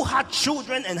servants who had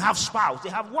children and have spouse. They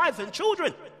have wife and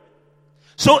children.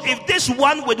 So if this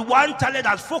one with one talent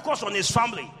has focused on his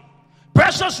family,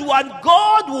 precious one,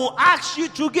 God will ask you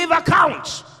to give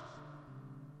accounts.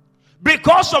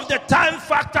 Because of the time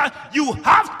factor, you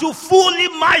have to fully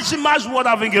maximize what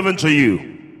I've been given to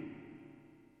you.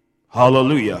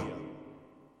 Hallelujah.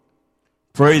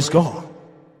 Praise God.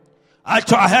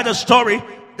 I had a story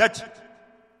that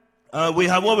we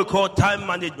have what we call time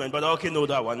management, but I okay know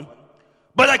that one.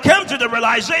 But I came to the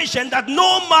realization that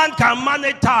no man can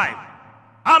manage time.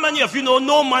 How many of you know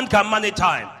no man can manage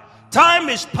time? Time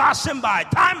is passing by.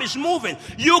 Time is moving.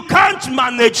 You can't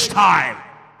manage time.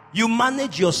 You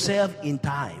manage yourself in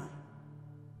time.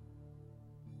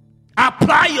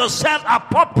 Apply yourself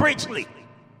appropriately.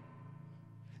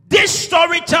 This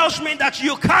story tells me that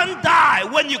you can't die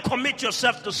when you commit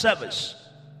yourself to service.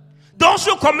 Those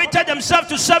who committed themselves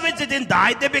to service didn't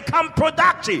die. They become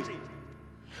productive.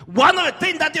 One of the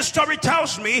things that this story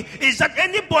tells me is that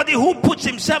anybody who puts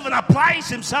himself and applies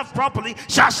himself properly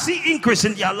shall see increase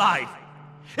in their life.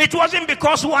 It wasn't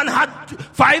because one had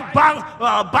 5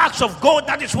 bags of gold,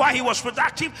 that is why he was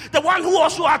productive. The one who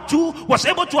also had 2 was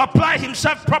able to apply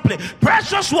himself properly.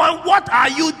 Precious one, what are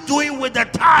you doing with the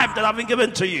time that I've been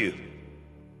given to you?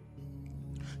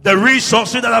 The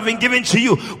resources that have been given to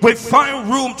you. We find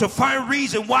room to find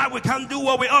reason why we can't do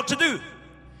what we ought to do.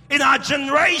 In our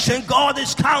generation, God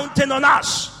is counting on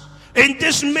us. In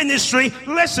this ministry,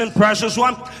 listen, precious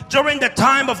one, during the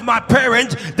time of my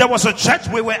parents, there was a church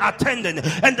we were attending,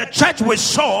 and the church we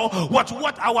saw was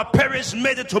what our parents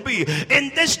made it to be.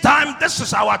 In this time, this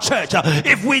is our church.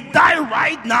 If we die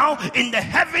right now in the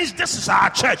heavens, this is our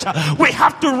church. We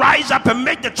have to rise up and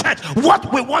make the church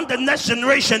what we want the next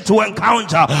generation to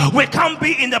encounter. We can't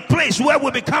be in a place where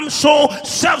we become so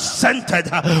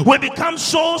self-centered, we become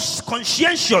so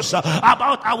conscientious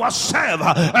about ourselves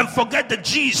and forget the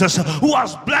Jesus who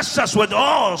has blessed us with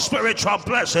all spiritual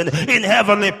blessing in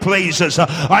heavenly places.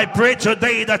 I pray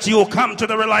today that you will come to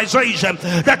the realization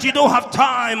that you don't have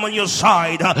time on your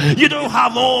side. You don't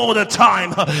have all the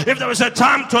time. If there is a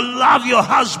time to love your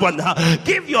husband,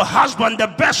 give your husband the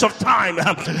best of time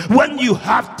when you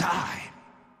have time.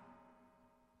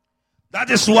 That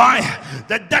is why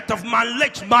the death of my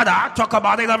late mother, I talk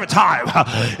about it every time.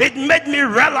 It made me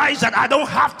realize that I don't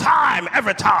have time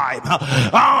every time.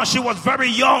 She was very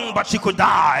young, but she could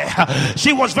die.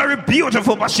 She was very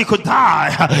beautiful, but she could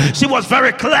die. She was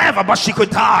very clever, but she could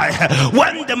die.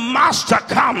 When the master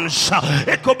comes,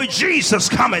 it could be Jesus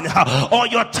coming, or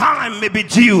your time may be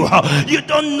due. You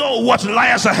don't know what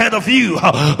lies ahead of you,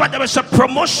 but there is a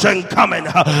promotion coming.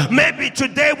 Maybe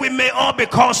today we may all be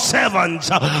called servants,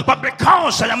 but because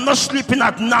I am not sleeping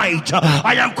at night,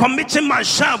 I am committing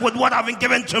myself with what have been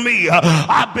given to me.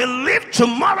 I believe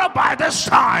tomorrow by this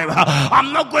time,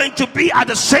 I'm not going to be at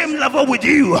the same level with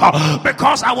you,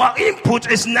 because our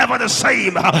input is never the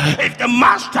same. If the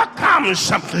master comes,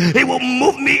 he will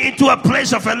move me into a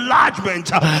place of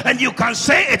enlargement, and you can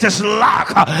say it is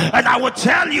lack, and I will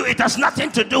tell you it has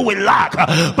nothing to do with lack,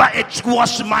 but it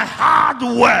was my hard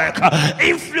work,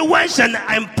 influenced and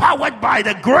empowered by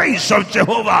the grace of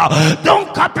Jehovah.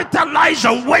 Don't capitalize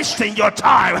on wasting your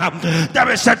time. There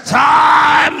is a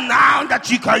time now that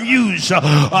you can use.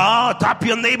 Tap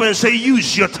your neighbor and say,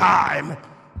 use your time.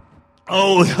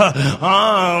 You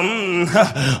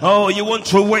want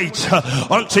to wait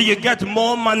until you get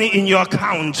more money in your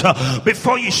account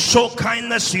before you show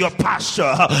kindness to your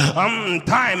pastor.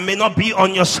 Time may not be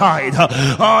on your side.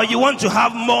 You want to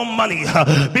have more money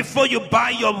before you buy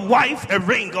your wife a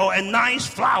ring or a nice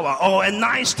flower or a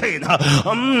nice thing.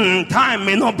 Time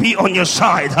may not be on your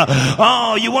side.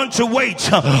 You want to wait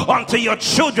until your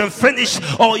children finish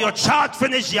or your child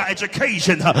finish their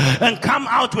education and come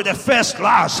out with a first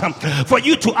class for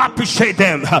you to appreciate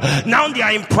them. Now they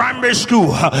are in primary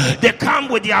school. They come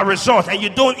with their result, and you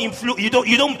don't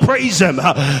praise them,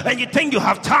 and you think you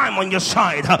have time on your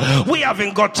side. We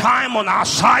haven't got time on our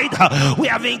side. We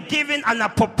have been given an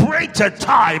appropriated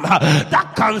time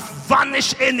that can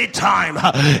vanish anytime.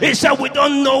 He said we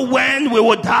don't know when we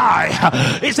will die.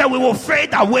 He said we will fade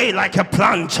away like a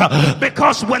plant,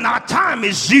 because when our time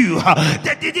is due,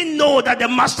 they didn't know that the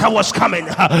master was coming,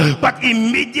 but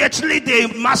immediately the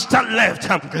master left.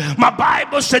 My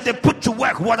Bible said they put to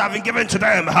work what I've been given to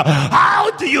them.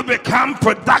 How do you become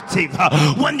productive?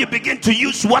 When you begin to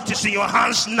use what is in your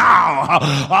hands now.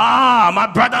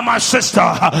 My brother, my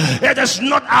sister, it is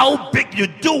not how big you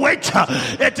do it.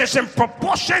 It is in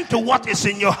proportion to what is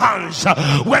in your hands.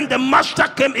 When the master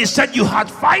came, he said you had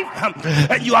 5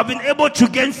 and you have been able to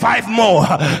gain 5 more.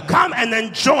 Come and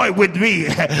enjoy with me.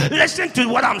 Listen to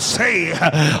what I'm saying.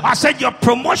 I said your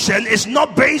promotion is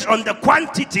not based on the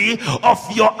quantity of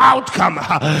your outcome.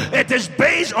 It is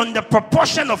based on the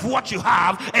proportion of what you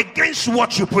have against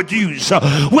what you produce,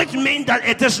 which means that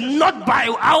it is not by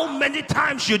how many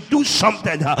times you do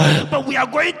something, but we are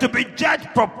going to be judged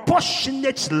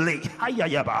proportionately.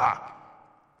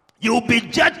 You'll be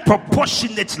judged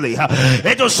proportionately.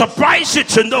 It will surprise you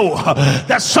to know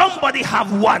that somebody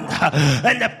have 1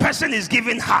 and the person is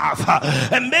giving half,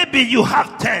 and maybe you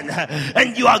have 10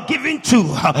 and you are giving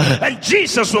 2, and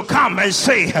Jesus will come and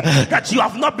say that you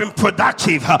have not been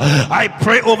productive. I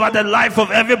pray over the life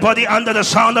of everybody under the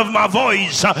sound of my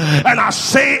voice, and I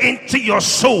say into your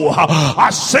soul, I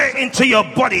say into your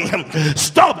body,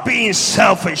 stop being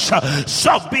selfish,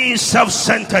 stop being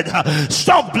self-centered,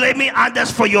 stop blaming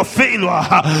others for your failure,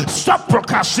 stop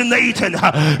procrastinating,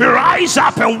 rise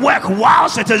up and work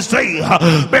whilst it is day,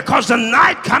 because the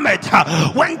night cometh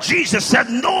when Jesus said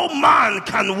no man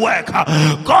can work.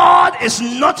 God is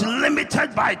not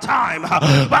limited by time,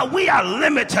 but we are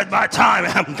limited by time.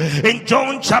 In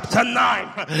John chapter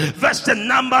 9 verse the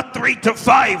number 3 to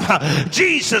 5,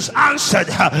 Jesus answered,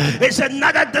 he said,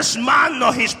 neither this man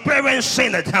nor his parents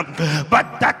sinned,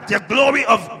 but that the glory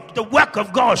of the work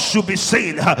of God should be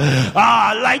seen.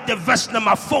 Like the verse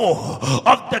number 4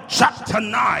 of the chapter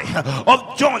 9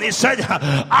 of John, he said,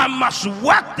 I must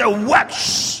work the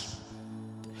works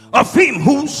of him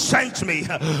who sent me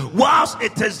whilst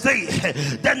it is day.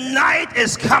 The night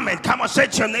is coming. Come on, say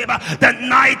to your neighbor, the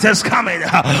night is coming.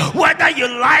 Whether you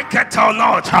like it or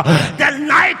not, the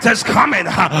night is coming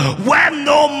where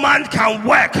no man can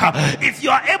work. If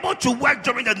you are able to work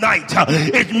during the night,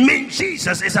 it means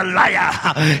Jesus is a liar.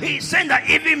 He's saying that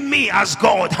even me as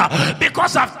God,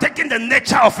 because I've taken the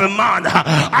nature of a man,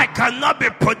 I cannot be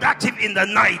productive in the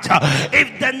night. If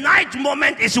the night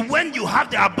moment is when you have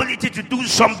the ability to do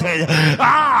something,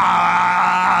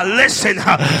 listen,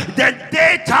 the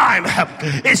daytime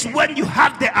is when you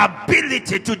have the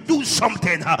ability to do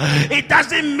something. It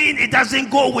doesn't mean it doesn't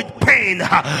go with pain,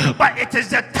 but it is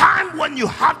the time when you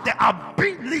have the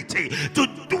ability to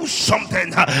do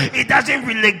something. It doesn't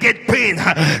relegate pain.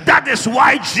 That is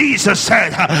why Jesus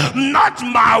said, not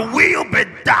my will be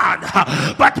done,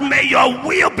 but may your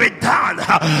will be done,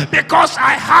 because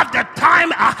I have the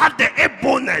time, I have the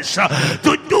ableness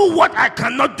to do what I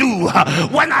cannot do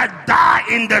when I die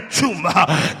in the tomb.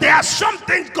 There are some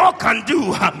things God can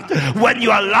do when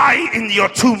you are lying in your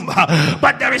tomb,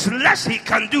 but there is less he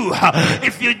can do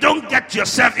if you don't get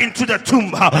yourself into the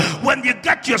tomb. When you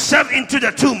get yourself into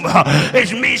the tomb,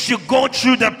 it means you go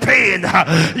through the pain,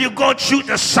 you go through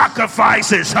the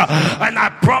sacrifices, and I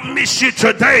promise you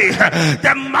today,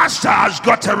 the master has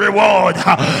got a reward.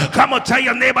 Come on, tell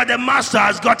your neighbor, the master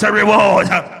has got a reward.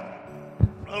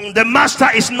 The master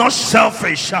is not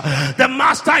selfish. The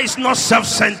master is not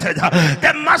self-centered.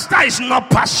 The master is not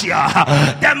partial.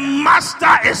 The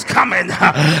master is coming,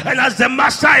 and as the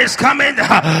master is coming,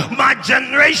 my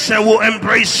generation will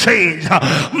embrace change.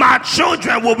 My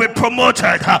children will be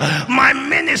promoted. My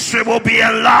ministry will be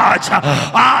enlarged.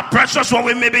 Precious one,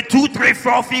 we may be 2, 3,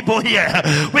 4 people here.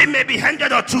 We may be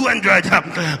 100 or 200,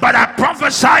 but I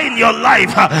prophesy in your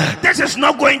life, this is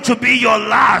not going to be your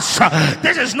last.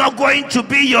 This is not going to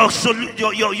be your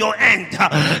end.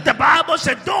 The Bible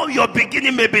said, though your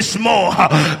beginning may be small,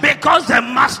 because the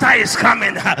master is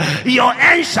coming, your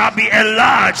end shall be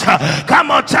enlarged.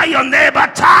 Come on, tell your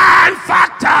neighbor, time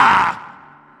factor.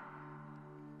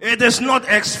 It is not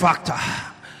X factor.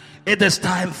 It is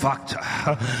time factor.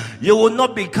 You will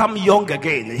not become young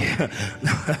again.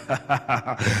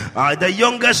 The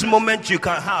youngest moment you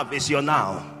can have is your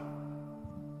now.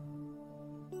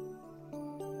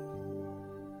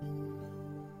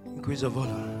 Increase of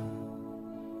volume.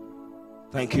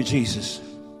 Thank you, Jesus.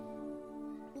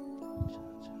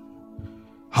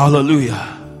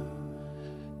 Hallelujah.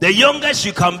 The youngest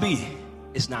you can be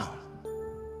is now.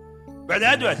 Brother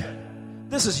Edward,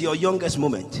 this is your youngest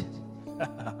moment.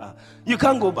 You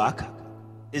can't go back.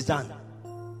 It's done.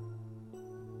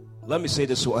 Let me say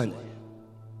this one.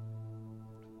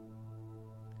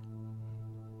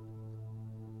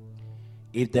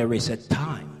 If there is a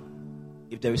time,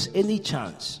 if there is any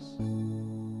chance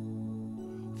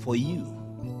for you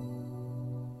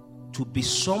to be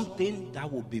something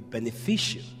that will be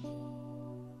beneficial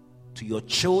to your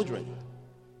children,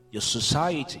 your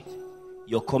society,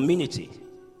 your community,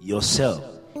 yourself,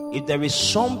 if there is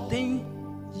something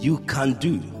you can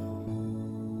do,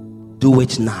 do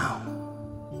it now.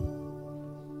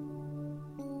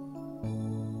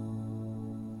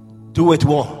 Do it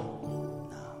what?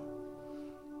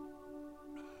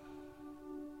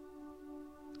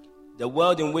 The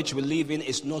world in which we live in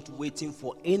is not waiting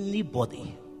for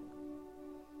anybody.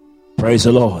 Praise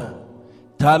the Lord.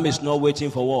 Time is not waiting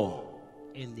for what?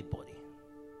 Anybody.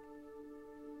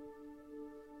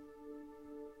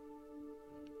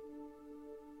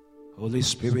 Holy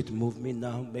Spirit, move me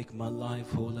now. Make my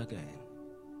life whole again.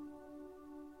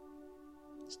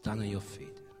 Stand on your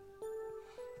feet.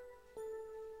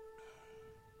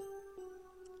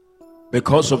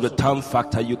 Because of the time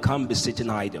factor, you can't be sitting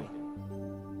idle.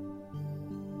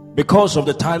 Because of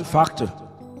the time factor,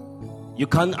 you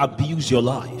can't abuse your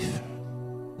life.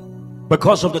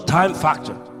 Because of the time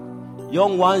factor,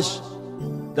 young ones,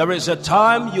 there is a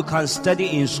time you can study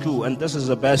in school, and this is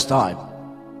the best time.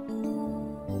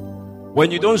 When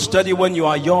you don't study when you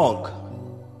are young,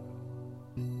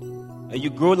 and you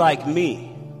grow like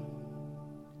me,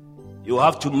 you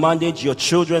have to manage your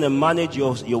children and manage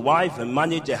your wife and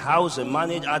manage the house and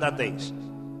manage other things.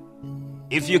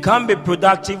 If you can't be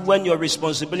productive when your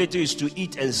responsibility is to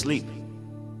eat and sleep,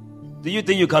 do you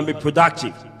think you can be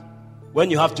productive when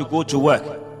you have to go to work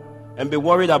and be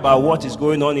worried about what is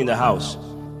going on in the house?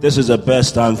 This is the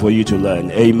best time for you to learn.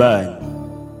 Amen.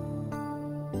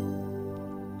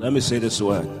 Let me say this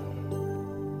word.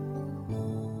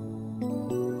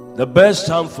 The best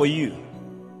time for you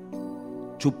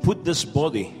to put this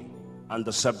body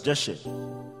under subjection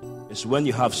is when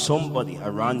you have somebody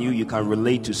around you you can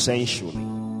relate to sensually.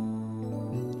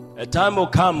 A time will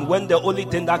come when the only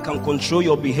thing that can control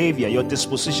your behavior, your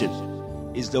disposition,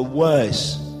 is the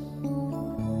words.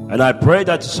 And I pray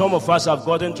that some of us have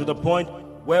gotten to the point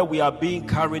where we are being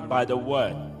carried by the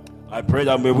word. I pray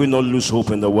that may we not lose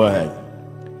hope in the word.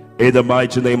 In the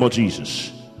mighty name of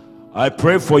Jesus, I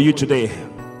pray for you today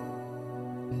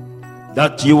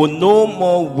that you will no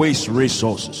more waste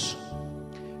resources.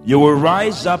 You will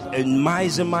rise up and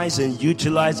maximize and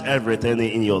utilize everything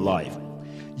in your life.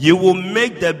 You will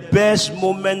make the best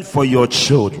moment for your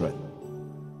children.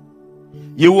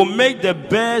 You will make the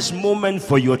best moment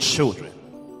for your children.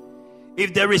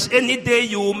 If there is any day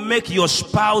you will make your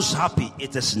spouse happy,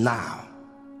 it is now.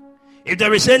 If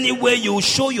there is any way you will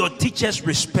show your teachers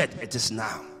respect, it is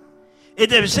now.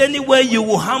 If there is any way you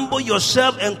will humble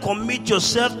yourself and commit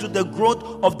yourself to the growth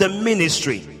of the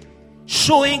ministry,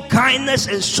 showing kindness,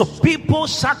 and so people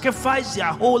sacrifice their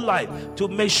whole life to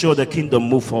make sure the kingdom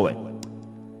move forward.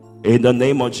 In the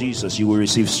name of Jesus, you will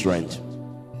receive strength.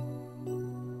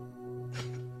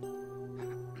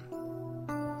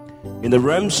 In the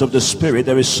realms of the spirit,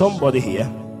 there is somebody here.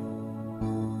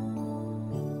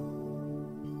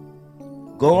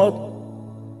 God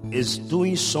is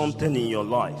doing something in your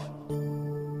life,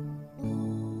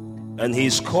 and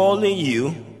He's calling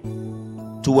you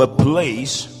to a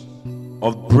place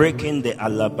of breaking the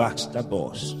alabaster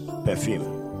box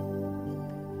perfume.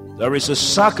 There is a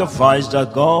sacrifice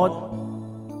that God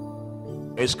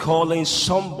is calling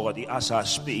somebody as I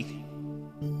speak,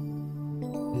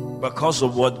 because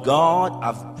of what God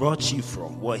has brought you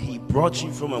from, what He brought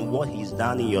you from, and what He's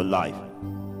done in your life.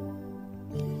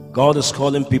 God is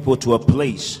calling people to a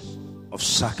place of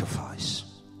sacrifice.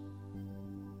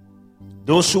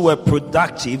 Those who were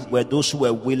productive were those who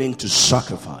were willing to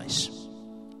sacrifice.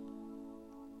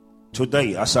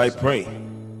 Today, as I pray,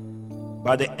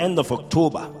 by the end of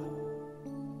October,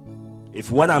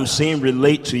 if what I'm saying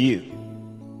relate to you,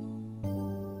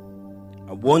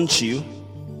 I want you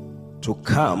to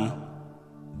come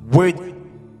with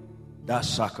that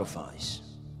sacrifice.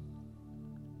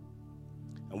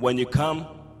 And when you come,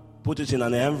 put it in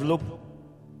an envelope,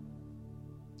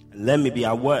 and let me be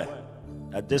aware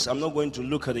that this, I'm not going to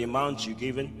look at the amount you've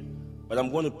given, but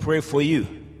I'm going to pray for you.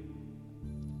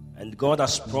 And God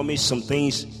has promised some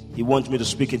things He wants me to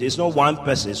speak in. It's not one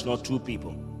person, it's not two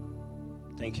people.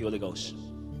 Thank you, Holy Ghost.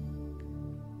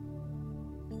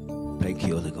 Thank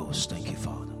you, Holy Ghost. Thank you,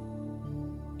 Father.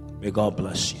 May God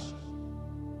bless you.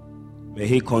 May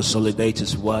He consolidate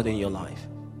His word in your life.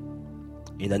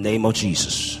 In the name of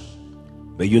Jesus.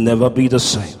 May you never be the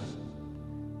same.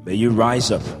 May you rise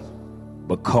up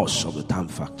because of the time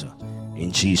factor.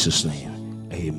 In Jesus' name, amen.